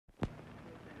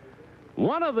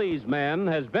One of these men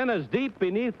has been as deep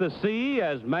beneath the sea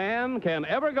as man can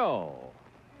ever go.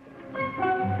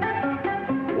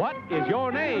 What is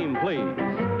your name, please?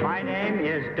 My name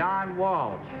is Don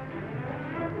Walsh.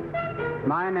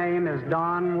 My name is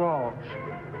Don Walsh.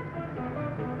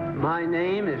 My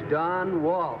name is Don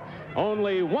Walsh.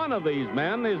 Only one of these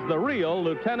men is the real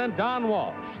Lieutenant Don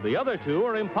Walsh. The other two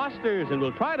are imposters and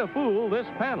will try to fool this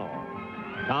panel.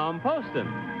 Tom Poston,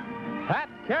 Pat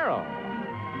Carroll,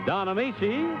 Don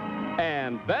Ameche,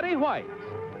 and Betty White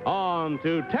on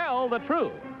To Tell the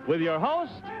Truth with your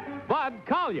host, Bud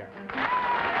Collier. Thank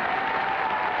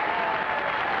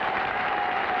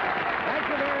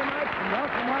you very much, and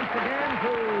welcome once again to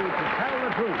Tell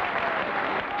the Truth.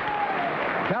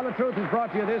 Tell the Truth is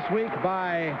brought to you this week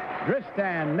by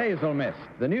Dristan Nasal Mist,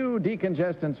 the new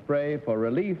decongestant spray for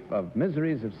relief of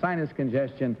miseries of sinus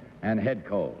congestion and head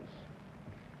colds.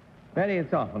 Betty,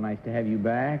 it's awful nice to have you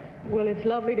back. Well, it's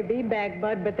lovely to be back,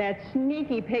 Bud, but that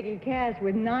sneaky Peggy Cass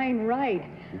with 9 right.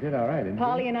 You did all right, didn't you?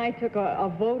 Polly and I took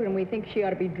a vote, and we think she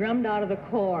ought to be drummed out of the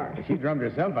Corps. She drummed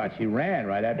herself out. She ran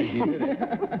right after she did it.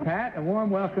 Pat, a warm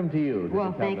welcome to you.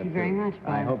 Well, thank you very much,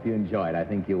 Bud. I hope you enjoyed. I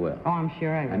think you will. Oh, I'm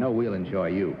sure I will. I know we'll enjoy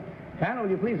you. Panel,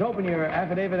 will you please open your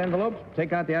affidavit envelopes,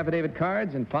 take out the affidavit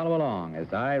cards, and follow along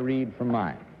as I read from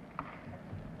mine.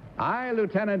 I,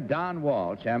 Lieutenant Don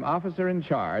Walsh, am officer in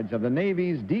charge of the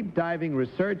Navy's deep diving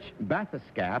research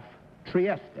bathyscaphe,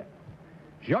 Trieste.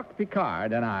 Jacques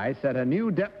Picard and I set a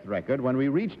new depth record when we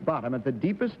reached bottom at the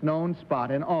deepest known spot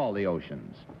in all the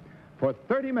oceans. For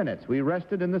 30 minutes, we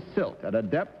rested in the silt at a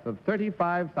depth of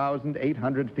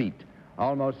 35,800 feet,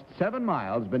 almost 7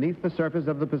 miles beneath the surface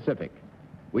of the Pacific.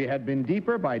 We had been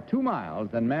deeper by 2 miles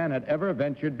than man had ever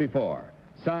ventured before.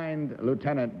 Signed,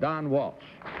 Lieutenant Don Walsh.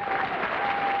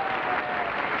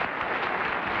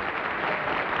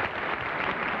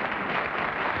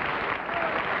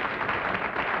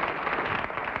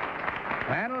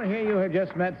 Panel, here you have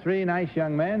just met 3 nice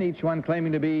young men, each one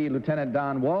claiming to be Lieutenant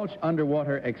Don Walsh,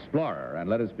 underwater explorer. And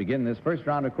let us begin this first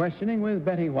round of questioning with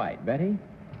Betty White. Betty?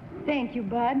 Thank you,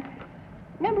 Bud.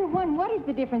 Number 1, what is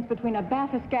the difference between a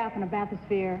bathyscaphe and a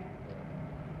bathysphere?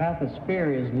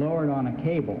 Bathysphere is lowered on a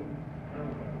cable.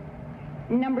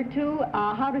 Number 2,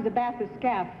 how does a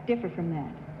bathyscaphe differ from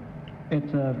that?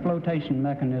 It's a flotation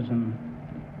mechanism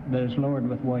that is lowered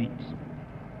with weights.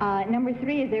 Number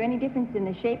 3, is there any difference in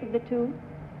the shape of the two?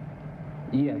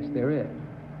 Yes, there is.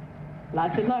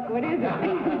 Lots of luck. What is it?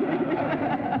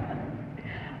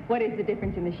 What is the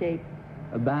difference in the shape?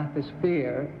 A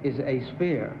bathysphere is a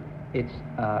sphere. It's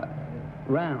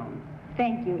round.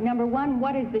 Thank you. Number 1,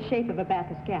 what is the shape of a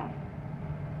bathyscaphe?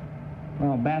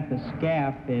 Well,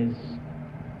 bathyscaphe is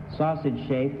sausage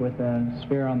shape with a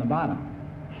sphere on the bottom.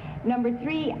 Number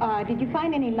 3, did you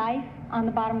find any life on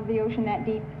the bottom of the ocean that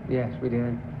deep? Yes, we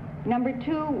did. Number 2, did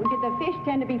the fish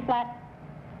tend to be flat?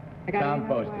 Tom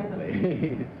Poston,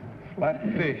 please. Flat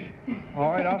fish. All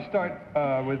right, I'll start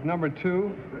with number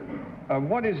 2.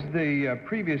 What is the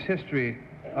previous history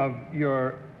of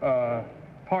your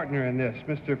partner in this,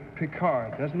 Mr.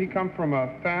 Picard? Doesn't he come from a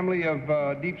family of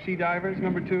deep-sea divers,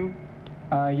 number 2?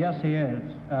 Yes, he is.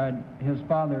 His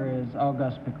father is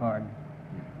Auguste Picard.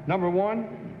 Number 1,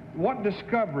 what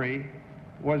discovery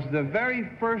was the very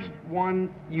first one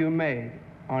you made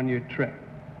on your trip?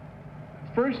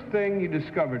 First thing you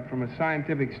discovered from a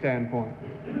scientific standpoint.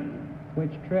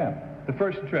 Which trip? The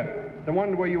first trip. The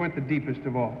one where you went the deepest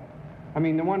of all. I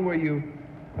mean, the one where you,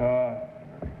 I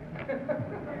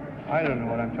don't know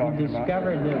what I'm talking about.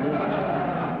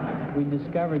 We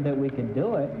discovered that we could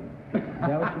do it. Is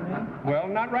that what you mean? Well,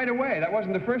 not right away. That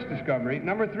wasn't the first discovery.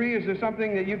 Number 3, is there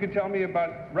something that you could tell me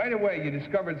about right away? You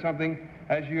discovered something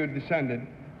as you had descended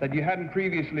that you hadn't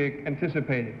previously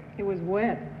anticipated. It was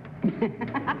wet.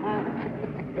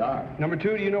 Number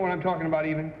 2, do you know what I'm talking about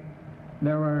even?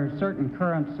 There were certain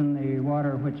currents in the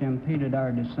water which impeded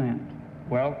our descent.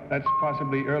 Well, that's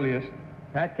possibly earliest.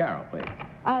 Pat Carroll, please.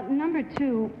 Number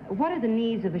 2, what are the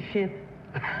knees of a ship?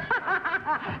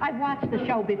 I've watched the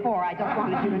show before. I just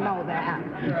wanted you to know that.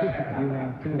 You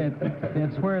have to.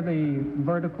 It's where the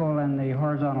vertical and the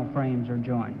horizontal frames are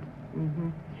joined. Mm-hmm.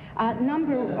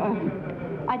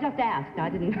 I just asked. I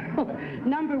didn't know.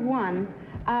 Number 1,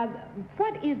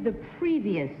 what is the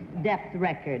previous depth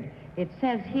record? It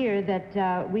says here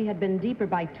that we had been deeper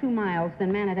by 2 miles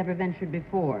than man had ever ventured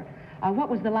before. What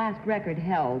was the last record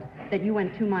held that you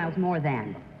went 2 miles more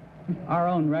than? Our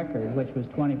own record, which was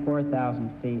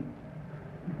 24,000 feet.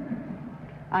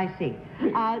 I see.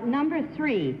 Number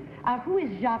 3, who is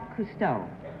Jacques Cousteau?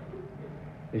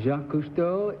 Jacques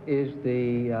Cousteau is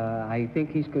the, I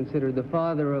think he's considered the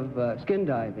father of skin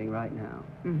diving right now.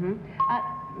 Mm-hmm.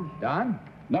 Don?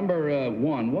 Number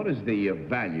one, what is the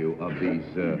value of these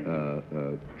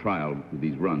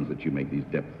these runs that you make, these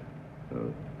depth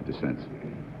descents?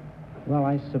 Well,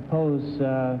 I suppose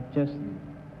just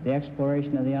the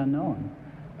exploration of the unknown.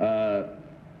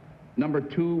 Number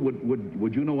two,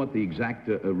 would you know what the exact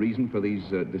reason for these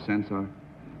descents are?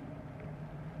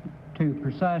 To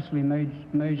precisely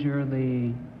measure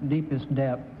the deepest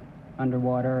depth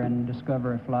underwater and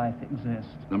discover if life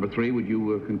exists. Number three, would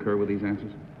you concur with these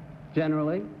answers?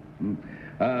 Generally.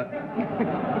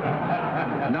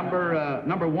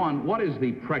 Number one, what is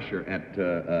the pressure at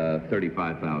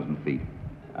 35,000 feet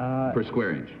per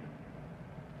square inch?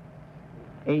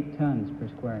 8 tons per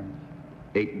square inch.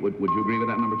 8, would you agree with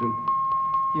that, number two?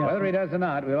 Yes. Whether he does or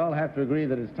not, we all have to agree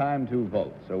that it's time to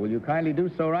vote. So will you kindly do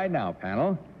so right now,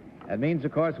 panel? That means,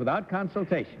 of course, without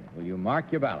consultation, will you mark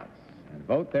your ballots and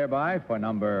vote thereby for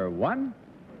number 1,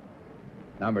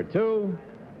 number 2,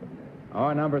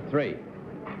 or number 3.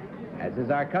 As is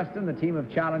our custom, the team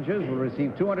of challengers will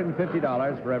receive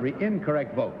 $250 for every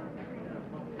incorrect vote.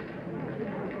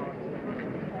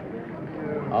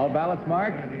 All ballots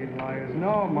marked?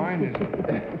 No, mine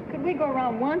isn't. Could we go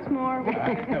around once more?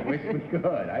 I wish we could.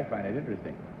 I find it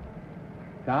interesting.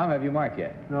 Tom, have you marked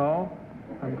yet? No,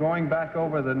 I'm going back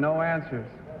over the no answers.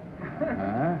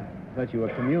 I thought you were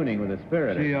communing with the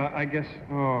spirit. Gee, I guess,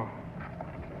 oh.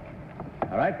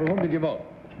 All right, for whom did you vote?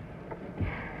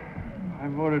 I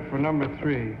voted for number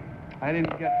 3. I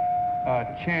didn't get a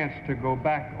chance to go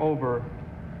back over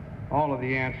all of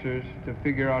the answers to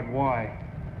figure out why.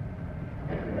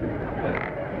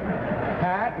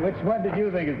 Pat, which one did you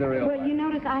think is the real Well, one? you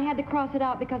notice I had to cross it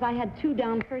out because I had 2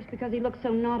 down first because he looked so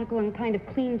nautical and kind of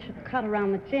clean cut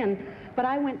around the chin. But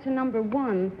I went to number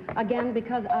 1 again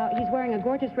because he's wearing a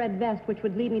gorgeous red vest, which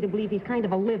would lead me to believe he's kind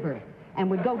of a liver and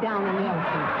would go down in the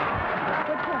ocean.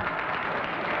 Good choice.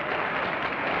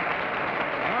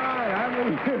 All right, I'm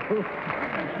with you.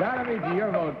 Don Ameche,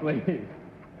 your vote, please.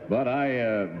 But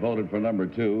I voted for number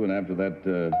 2, and after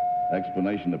that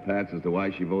explanation to Pat as to why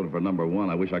she voted for number 1,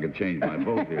 I wish I could change my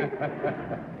vote here.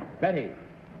 Betty.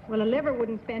 Well, a liver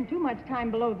wouldn't spend too much time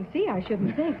below the sea, I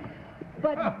shouldn't think.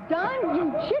 But Don,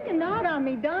 you chickened out on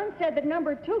me. Don said that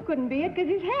number 2 couldn't be it because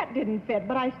his hat didn't fit.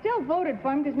 But I still voted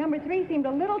for him because number 3 seemed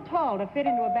a little tall to fit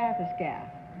into a bathyscaphe.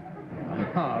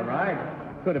 All right.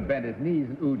 Could have bent his knees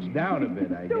and ooched down a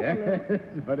bit, I guess.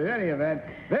 But in any event,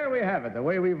 there we have it, the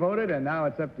way we voted, and now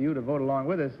it's up to you to vote along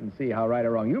with us and see how right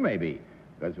or wrong you may be,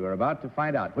 because we're about to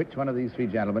find out which one of these 3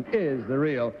 gentlemen is the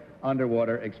real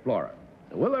underwater explorer.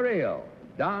 So will the real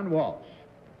Don Walsh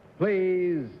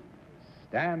please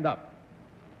stand up?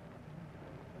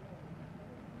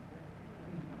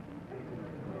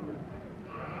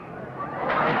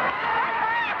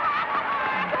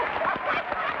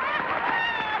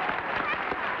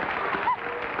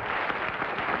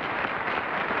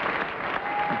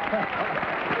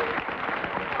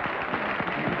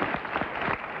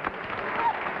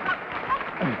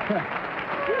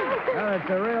 Well, it's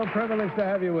a real privilege to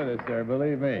have you with us, sir,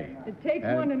 believe me. It takes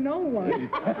one to know one.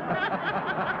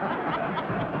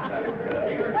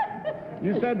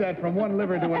 You said that from one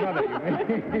liver to another,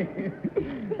 you mean?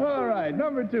 All right,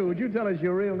 number 2, would you tell us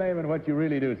your real name and what you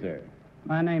really do, sir?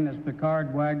 My name is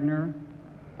Picard Wagner,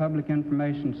 Public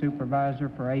Information Supervisor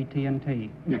for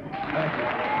AT&T.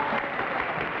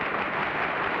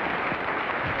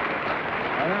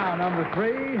 And now, number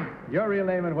 3, your real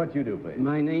name and what you do, please.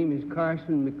 My name is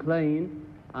Carson McLean.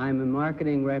 I'm a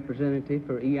marketing representative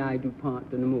for E.I.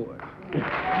 DuPont de Nemours.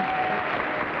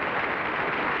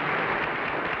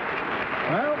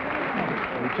 Well,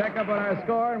 we check up on our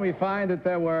score, and we find that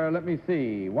there were, let me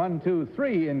see, 1, 2,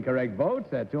 3 incorrect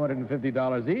votes at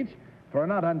 $250 each for a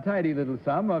not untidy little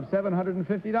sum of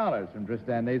 $750 from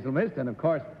Tristan Nasal Mist, and, of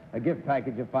course, a gift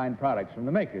package of fine products from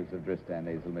the makers of Tristan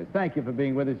Nasal Mist. Thank you for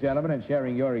being with us, gentlemen, and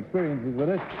sharing your experiences with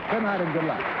us. Good night and good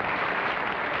luck.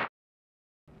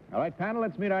 All right, panel,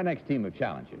 let's meet our next team of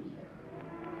challengers.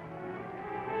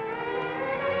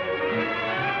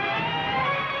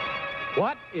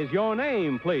 What is your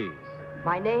name, please?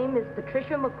 My name is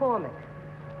Patricia McCormick.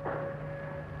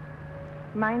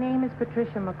 My name is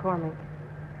Patricia McCormick.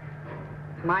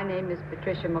 My name is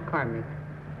Patricia McCormick.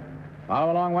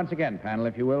 Follow along once again, panel,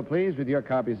 if you will, please, with your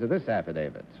copies of this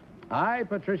affidavit. I,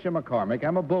 Patricia McCormick,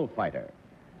 am a bullfighter.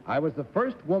 I was the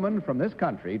first woman from this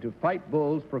country to fight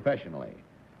bulls professionally.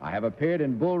 I have appeared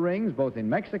in bull rings both in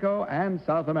Mexico and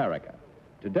South America.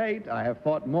 To date, I have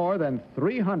fought more than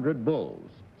 300 bulls.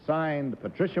 Signed,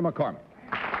 Patricia McCormick.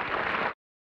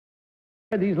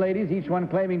 These ladies, each one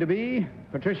claiming to be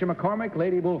Patricia McCormick,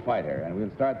 lady bullfighter. And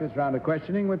we'll start this round of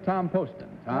questioning with Tom Poston.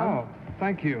 Tom? Oh,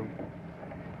 thank you.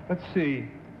 Let's see.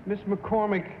 Miss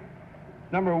McCormick,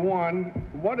 number one,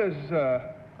 what does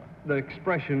the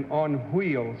expression on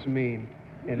wheels mean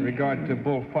in regard to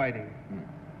bullfighting?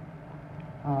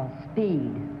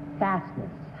 Speed, fastness,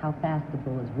 how fast the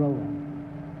bull is rolling.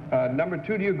 Number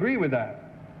two, do you agree with that?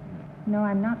 No,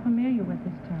 I'm not familiar with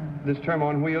this term. This term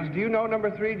on wheels. Do you know number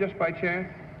three, just by chance?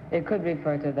 It could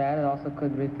refer to that. It also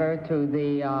could refer to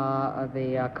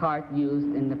the cart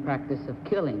used in the practice of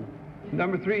killing.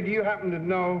 Number three, do you happen to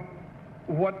know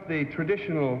what the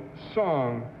traditional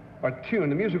song or tune,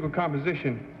 the musical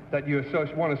composition that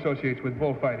one associates with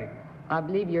bullfighting? I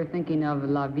believe you're thinking of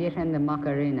La Virgen de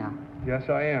Macarena. Yes,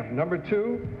 I am. Number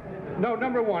two? No,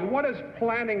 number one. What does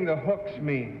planting the hooks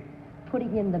mean?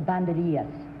 Putting in the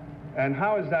banderillas. And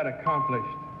how is that accomplished?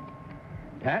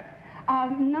 Pat?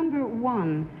 Number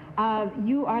one,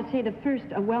 you are, say, the first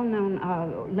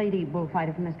well-known lady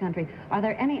bullfighter from this country. Are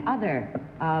there any other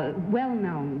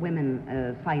well-known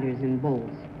women fighters in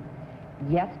bulls?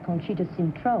 Yes, Conchita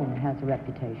Cintrón has a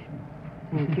reputation.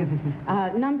 Thank you.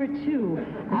 Number two...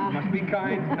 You must be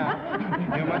kind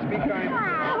now. You must be kind.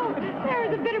 Oh,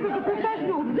 there's a bit of a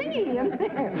professional zinging in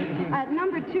there.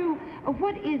 Number two,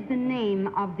 what is the name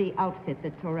of the outfit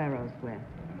that toreros wear?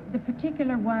 The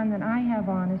particular one that I have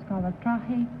on is called a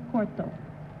traje corto.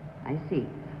 I see.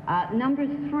 Number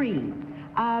three,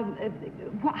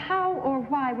 how or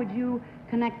why would you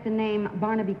connect the name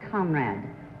Barnaby Conrad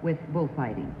with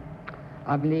bullfighting?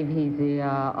 I believe he's the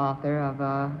author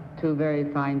of two very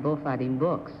fine bullfighting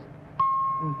books.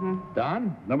 Mm-hmm.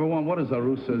 Don? Number one, what is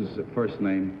Arusa's first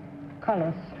name?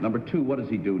 Carlos. Number two, what does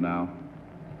he do now?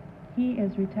 He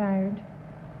is retired.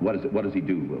 What does he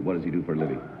do? What does he do for a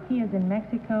living? He is in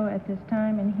Mexico at this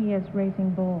time, and he is raising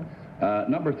bulls.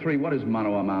 Number three, what does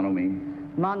mano a mano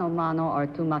mean? Mano a mano are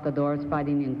two matadors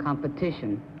fighting in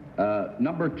competition.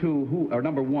 Number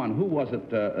one, who was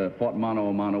it fought mano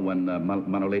a mano when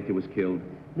Manolete was killed?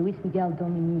 Luis Miguel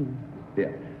Dominin.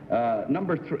 Yeah.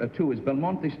 Number two, is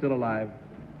Belmonte still alive?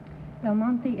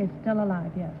 Belmonte is still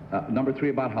alive, yes. Number three,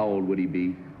 about how old would he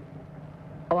be?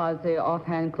 Oh, I'd say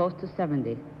offhand close to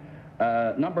 70.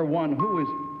 Number one, who is...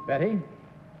 Betty?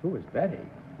 Who is Betty?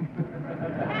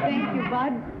 Thank you,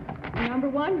 Bud. Number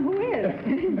one, who is?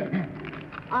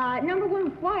 Number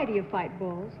one, why do you fight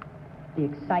bulls? The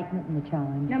excitement and the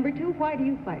challenge. Number two, why do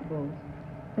you fight bulls?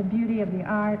 The beauty of the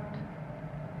art,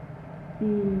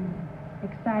 the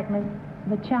excitement,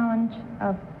 the challenge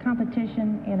of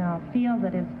competition in a field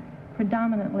that is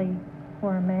predominantly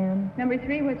for a man. Number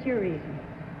three, what's your reason?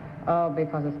 Oh,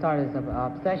 because it started as an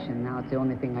obsession. Now it's the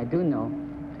only thing I do know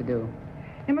to do.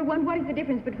 Number one, what is the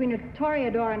difference between a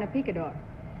toreador and a picador?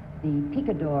 The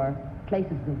picador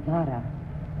places the vara,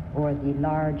 or the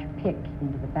large pick,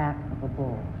 into the back of a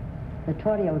bull. The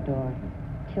toreador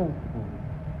kills the bull.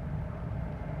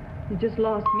 You just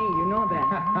lost me, you know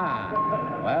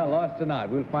that. Well, lost or not,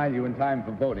 we'll find you in time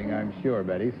for voting, I'm sure,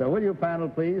 Betty. So will you, panel,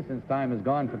 please, since time is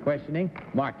gone for questioning,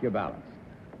 mark your ballots.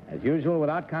 As usual,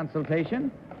 without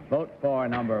consultation, vote for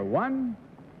number one,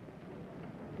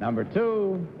 number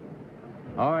two,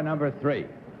 or number three.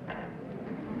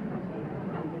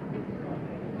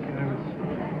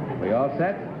 We all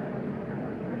set?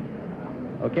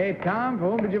 Okay, Tom, for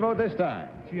whom did you vote this time?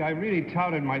 Gee, I really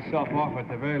touted myself off at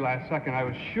the very last second. I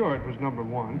was sure it was number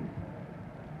one.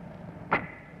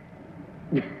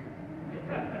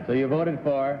 So you voted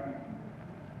for?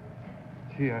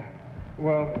 Gee,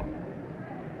 well,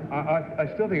 I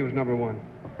still think it was number one.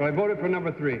 But I voted for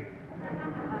number three.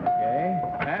 Okay.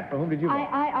 Pat, for whom did you vote?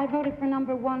 I voted for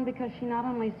number one because she not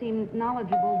only seemed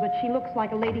knowledgeable, but she looks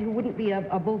like a lady who wouldn't be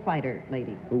a bullfighter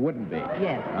lady. Who wouldn't be?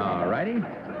 Yes. All righty.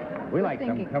 We like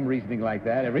some reasoning like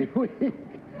that every week.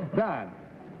 Don?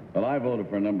 Well, I voted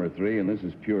for number three, and this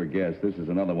is pure guess. This is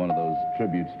another one of those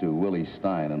tributes to Willie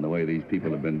Stein and the way these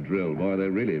people have been drilled. Boy, they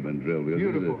really have been drilled.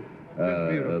 Beautiful.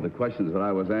 The questions that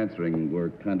I was answering were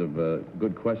kind of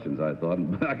good questions, I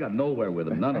thought, but I got nowhere with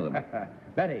them, none of them.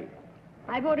 Betty?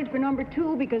 I voted for number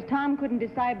two because Tom couldn't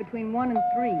decide between one and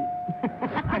three.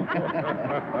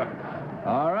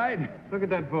 All right. Look at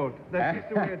that vote. That's just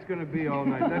the way it's going to be all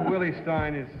night. That Willie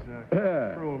Stein is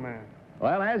a cruel man.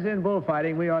 Well, as in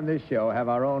bullfighting, we on this show have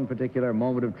our own particular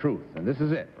moment of truth. And this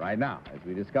is it, right now, as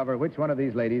we discover which one of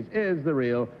these ladies is the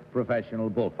real professional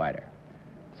bullfighter.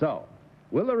 So,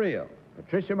 will the real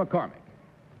Patricia McCormick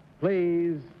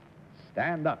please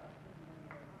stand up?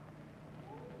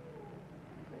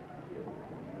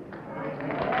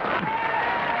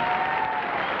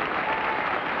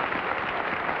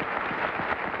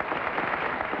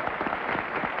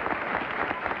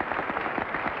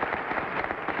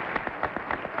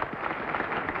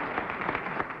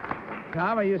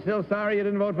 Tom, are you still sorry you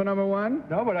didn't vote for number one?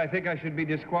 No, but I think I should be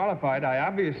disqualified. I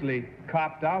obviously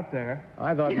copped out there.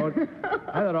 I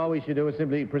thought all we should do was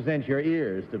simply present your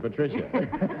ears to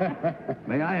Patricia.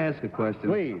 May I ask a question?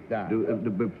 Please,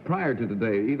 Don. Prior to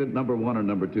today, either number one or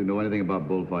number two know anything about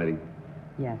bullfighting?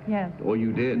 Yes. Yes. Oh,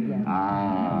 you did? Yes.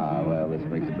 Ah, well, this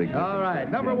makes a big difference. All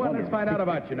right, number one, let's find out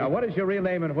about you. Now, what is your real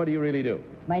name and what do you really do?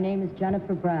 My name is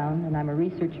Jennifer Brown, and I'm a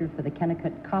researcher for the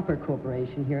Kennecott Copper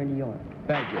Corporation here in New York.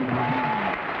 Thank you. And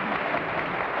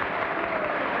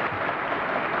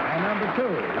number two,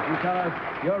 if you tell us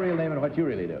your real name and what you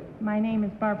really do. My name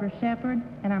is Barbara Shepard,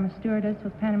 and I'm a stewardess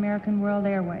with Pan American World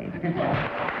Airways.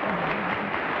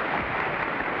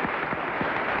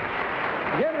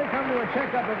 Again, we come to a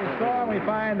checkup of the score, and we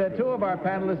find that two of our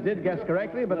panelists did guess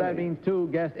correctly, but that means two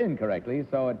guessed incorrectly.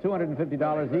 So at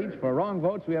 $250 each for wrong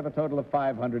votes, we have a total of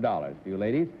 $500 for you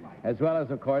ladies, as well as,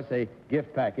 of course, a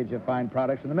gift package of fine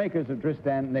products from the makers of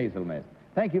Tristan Nasal Mist.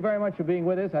 Thank you very much for being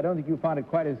with us. I don't think you found it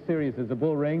quite as serious as a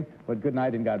bull ring, but good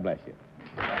night and God bless you.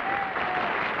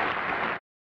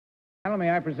 Now,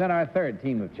 may I present our third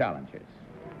team of challengers.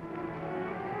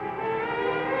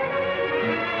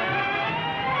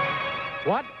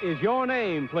 What is your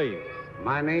name, please?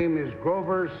 My name is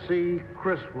Grover C.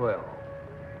 Criswell.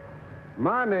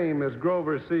 My name is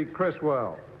Grover C.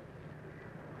 Criswell.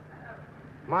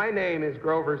 My name is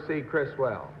Grover C.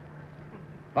 Criswell.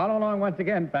 Follow along once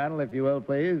again, panel, if you will,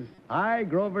 please. I,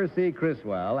 Grover C.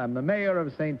 Criswell, am the mayor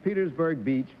of St. Petersburg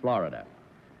Beach, Florida.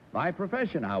 My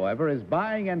profession, however, is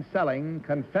buying and selling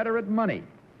Confederate money.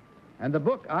 And the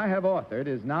book I have authored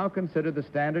is now considered the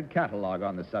standard catalog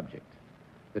on the subject.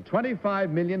 The $25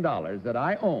 million that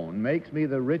I own makes me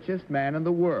the richest man in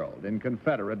the world in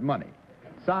Confederate money.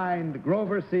 Signed,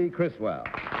 Grover C. Criswell.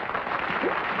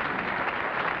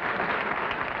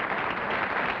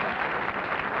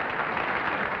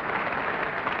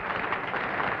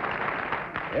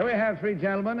 Here we have three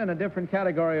gentlemen in a different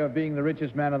category of being the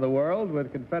richest man in the world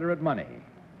with Confederate money.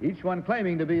 Each one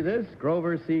claiming to be this.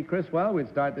 Grover C. Criswell. We'd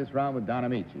start this round with Don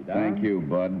Ameche. Don? Thank you,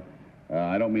 Bud.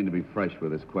 I don't mean to be fresh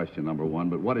with this question, number one,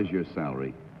 but what is your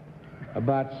salary?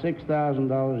 About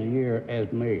 $6,000 a year as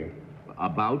mayor.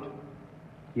 About?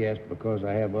 Yes, because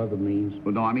I have other means.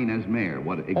 Well, no, I mean as mayor.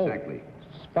 What exactly?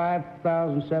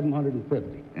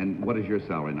 $5,750. And what is your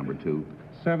salary, number two?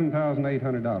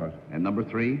 $7,800. And number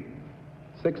three?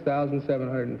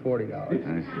 $6,740. I see,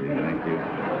 thank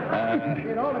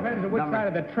you. It all depends on which side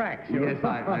of the tracks you're Yes,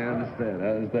 I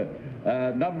understand.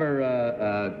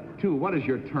 Number two, what is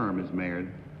your term as mayor?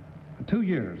 2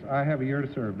 years. I have a year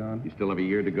to serve, Don. You still have a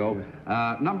year to go.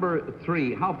 Number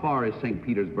three, how far is St.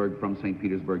 Petersburg from St.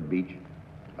 Petersburg Beach?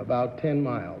 About 10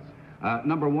 miles.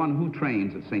 Number one, who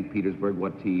trains at St. Petersburg?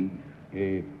 What team?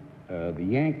 The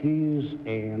Yankees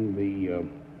and the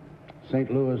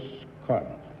St. Louis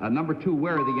Cardinals. Number two,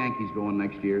 where are the Yankees going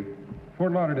next year?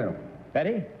 Fort Lauderdale.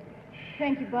 Betty?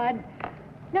 Thank you, Bud.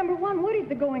 Number one, what is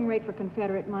the going rate for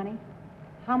Confederate money?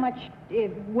 How much,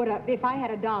 if I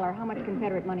had $1, how much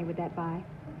Confederate money would that buy?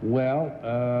 Well,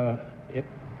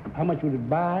 how much would it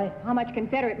buy? How much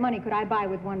Confederate money could I buy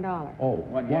with $1? Oh,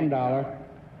 $1.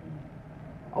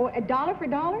 Oh, a dollar for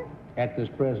dollar? At this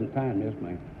present time, yes,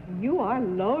 ma'am. You are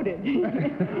loaded.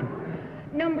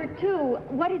 Number two,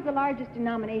 what is the largest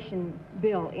denomination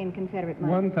bill in Confederate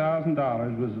money?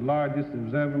 $1,000 was the largest that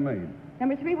was ever made.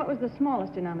 Number three, what was the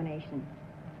smallest denomination?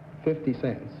 50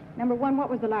 cents. Number one, what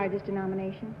was the largest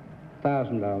denomination?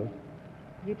 $1,000.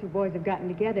 You two boys have gotten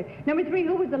together. Number three,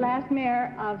 who was the last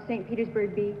mayor of St.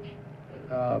 Petersburg Beach?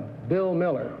 Bill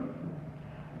Miller.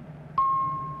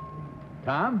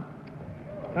 Tom?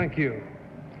 Thank you.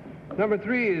 Number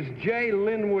three is J.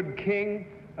 Linwood King,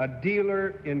 a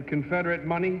dealer in Confederate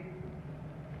money.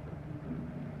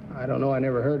 I don't know. I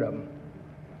never heard of him.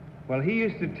 Well, he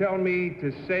used to tell me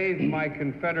to save my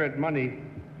Confederate money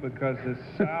because the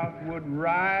South would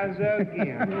rise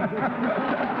again. And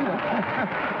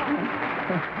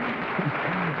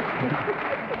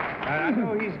I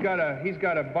know he's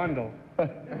got a bundle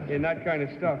in that kind of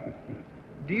stuff.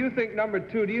 Do you think, number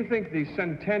two, do you think the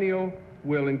centennial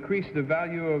will increase the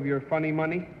value of your funny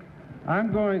money?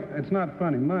 It's not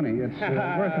funny money. It's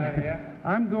worth it. Yeah.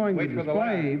 I'm going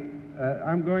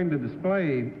to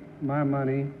display my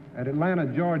money at Atlanta,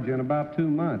 Georgia in about 2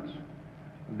 months.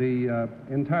 The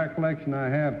entire collection I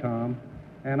have, Tom,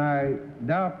 and I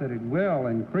doubt that it will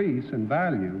increase in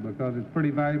value because it's pretty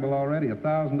valuable already. A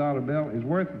 $1,000 bill is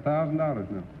worth $1,000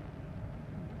 now.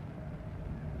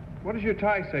 What does your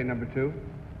tie say, number two?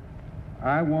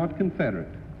 I want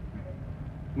Confederate.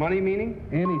 Money meaning?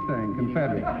 Anything,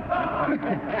 Confederate.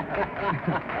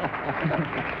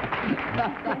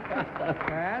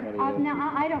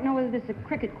 Now, I don't know whether this is a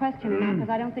cricket question or not, because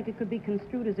I don't think it could be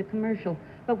construed as a commercial.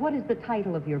 But what is the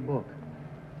title of your book?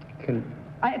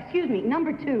 Excuse me,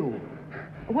 number 2.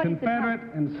 What is the Confederate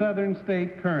and Southern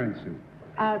State Currency.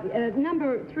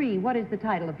 Number 3, what is the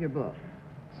title of your book?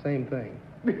 Same thing.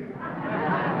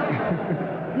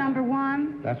 Number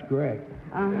 1? That's correct.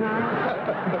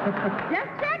 Just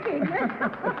checking.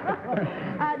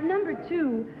 Number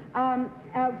 2,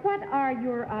 what are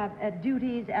your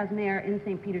duties as mayor in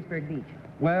St. Petersburg Beach?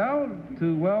 Well,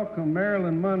 to welcome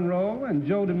Marilyn Monroe and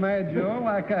Joe DiMaggio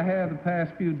like I have the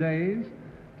past few days,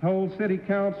 to hold city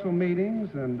council meetings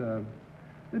and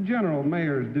the general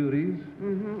mayor's duties.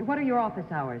 What are your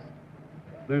office hours?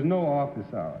 There's no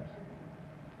office hours.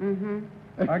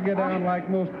 I get down like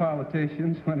most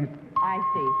politicians when it... I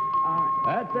see. All right.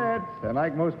 That's it. And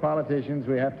like most politicians,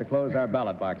 we have to close our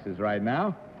ballot boxes right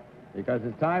now because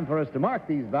it's time for us to mark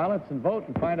these ballots and vote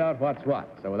and find out what's what.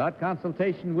 So without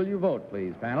consultation, will you vote,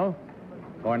 please, panel?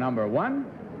 For number 1,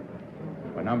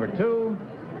 for number 2,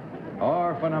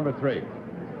 or for number 3?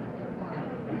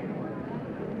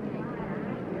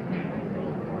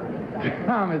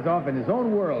 Tom is off in his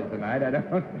own world tonight. I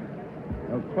don't know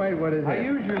quite what is it. I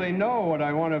usually know what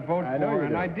I want to vote for,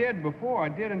 and do. I did before. I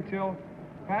did until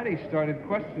Patty started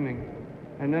questioning.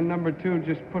 And then number 2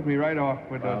 just put me right off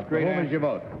with those great answers. Who was your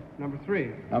vote? Number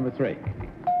 3. Number 3.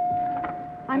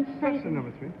 I'm afraid,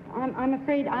 number 3. I'm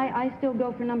afraid I still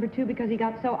go for number 2 because he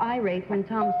got so irate when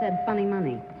Tom said funny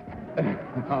money.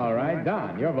 All right,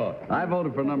 Don, your vote. I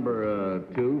voted for number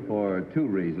 2 for 2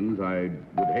 reasons. I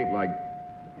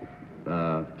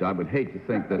would hate to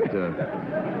think that a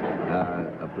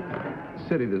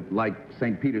city that, like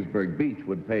St. Petersburg Beach,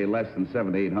 would pay less than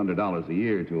 $700 to $800 a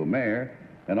year to a mayor.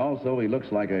 And also, he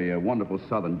looks like a wonderful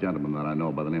Southern gentleman that I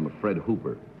know by the name of Fred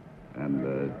Hooper.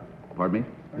 And, pardon me?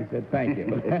 He said thank you.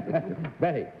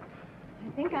 Betty. I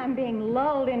think I'm being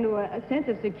lulled into a sense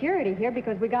of security here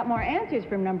because we got more answers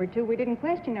from number 2. We didn't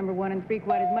question number 1 and 3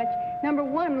 quite as much. Number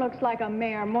 1 looks like a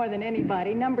mayor more than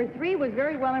anybody. Number 3 was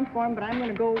very well informed, but I'm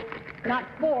going to go not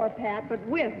for, Pat, but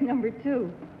with number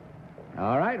 2.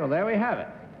 All right, well, there we have it.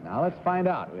 Now let's find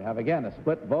out. We have, again, a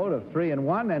split vote of 3 and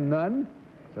 1 and none.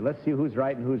 So let's see who's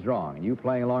right and who's wrong. And you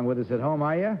playing along with us at home,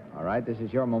 are you? All right, this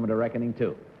is your moment of reckoning,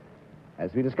 too.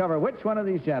 As we discover which one of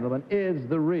these gentlemen is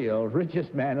the real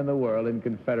richest man in the world in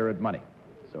Confederate money.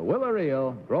 So will the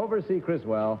real Grover C.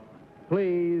 Criswell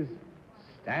please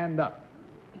stand up?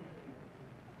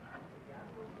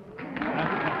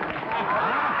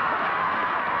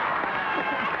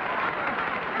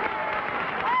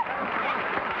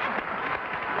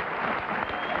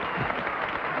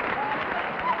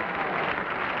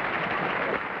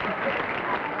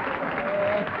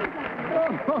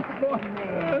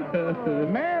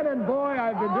 Man and boy,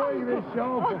 I've been doing this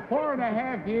show for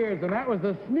 4.5 years, and that was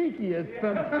the sneakiest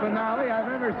finale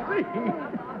I've ever seen.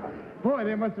 Boy,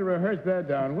 they must have rehearsed that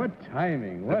down. What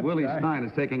timing. What Willie Stein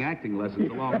is taking acting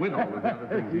lessons along with all of the other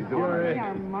things he's doing. They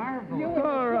are marvelous.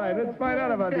 All right, let's find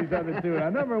out about these other 2. Now,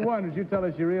 number 1, would you tell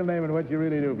us your real name and what you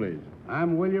really do, please?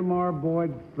 I'm William R.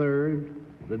 Boyd III,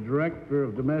 the Director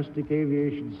of Domestic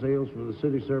Aviation Sales for the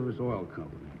City Service Oil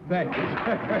Company. Thank you.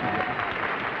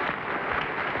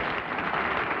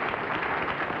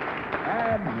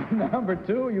 And number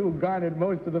 2, you garnered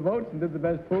most of the votes and did the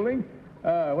best fooling.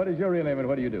 What is your real name and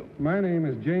what do you do? My name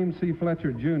is James C.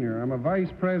 Fletcher, Jr. I'm a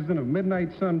vice president of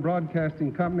Midnight Sun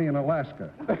Broadcasting Company in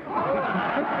Alaska.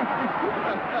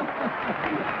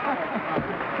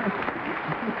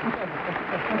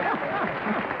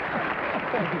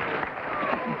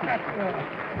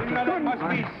 That must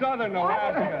be Southern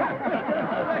Alaska.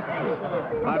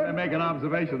 I'm going to make an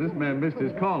observation. This man missed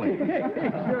his calling. He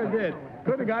sure did.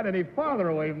 Couldn't have gotten any farther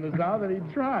away from the South than he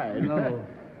tried. No.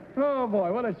 Oh,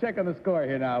 boy. Well, let's check on the score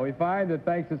here now. We find that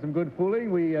thanks to some good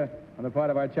fooling, we, on the part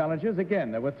of our challengers,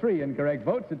 again, there were 3 incorrect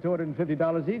votes at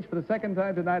 $250 each. For the second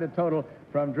time tonight, a total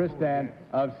from Tristan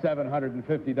of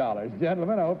 $750.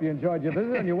 Gentlemen, I hope you enjoyed your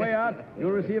visit. On your way out,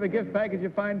 you'll receive a gift package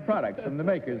of fine products from the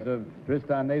makers of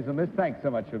Tristan Nasal Mist. Thanks so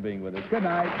much for being with us. Good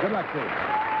night. Good luck to you.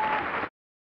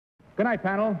 Good night,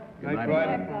 panel. Good night,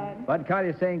 Bud. Bud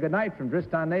Collier saying good night from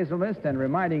Tristan Nasal Mist and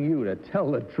reminding you to tell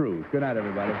the truth. Good night,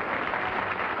 everybody.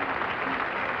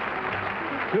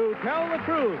 To Tell the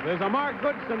Truth is a Mark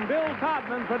Goodson, Bill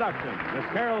Todman production. Miss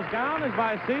Carroll's gown is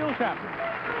by Seal Chapman.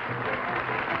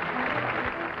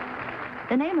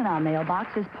 The name in our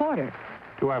mailbox is Porter,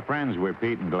 To our friends, we're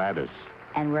Pete and Gladys.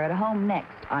 and we're at home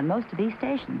next on most of these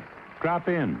stations. Drop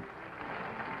in.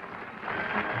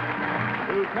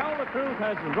 To Tell the Truth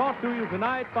has been brought to you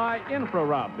tonight by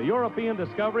Infrarub, the European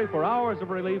discovery for hours of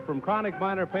relief from chronic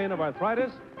minor pain of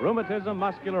arthritis, rheumatism,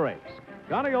 muscular aches.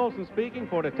 Johnny Olson speaking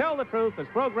for To Tell the Truth. This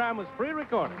program was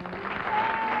pre-recorded.